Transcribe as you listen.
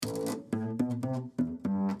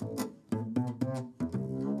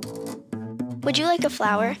"Would you like a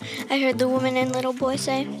flower?" I heard the woman and little boy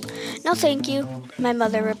say. "No, thank you," my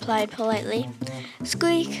mother replied politely.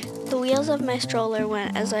 Squeak! The wheels of my stroller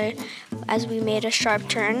went as we made a sharp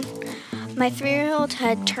turn. My 3-year-old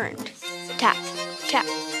head turned. Tap, tap,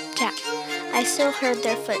 tap. I still heard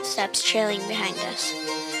their footsteps trailing behind us.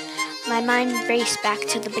 My mind raced back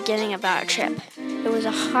to the beginning of our trip. It was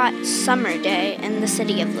a hot summer day in the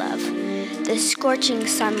city of love. The scorching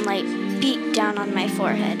sunlight beat down on my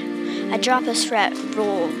forehead. A drop of sweat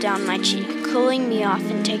rolled down my cheek, cooling me off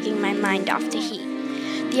and taking my mind off the heat.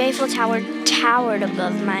 The Eiffel Tower towered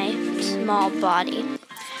above my small body.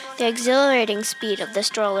 The exhilarating speed of the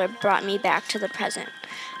stroller brought me back to the present.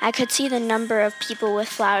 I could see the number of people with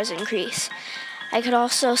flowers increase. I could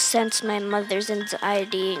also sense my mother's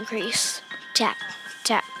anxiety increase. Tap,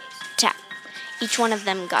 tap, tap. Each one of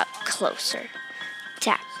them got closer.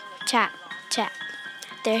 Tap, tap, tap.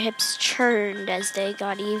 Their hips churned as they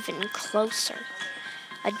got even closer.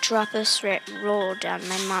 A drop of sweat rolled down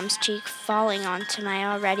my mom's cheek, falling onto my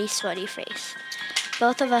already sweaty face.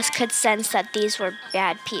 Both of us could sense that these were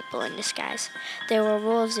bad people in disguise. They were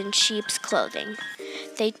wolves in sheep's clothing.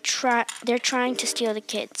 They're trying to steal the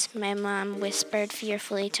kids, my mom whispered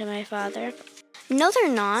fearfully to my father. "No, they're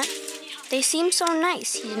not. They seem so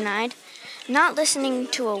nice," he denied, not listening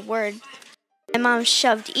to a word. My mom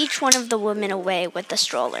shoved each one of the women away with the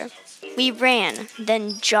stroller. We ran,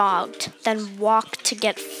 then jogged, then walked to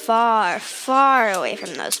get far, far away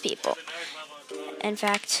from those people. In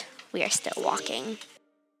fact, we are still walking.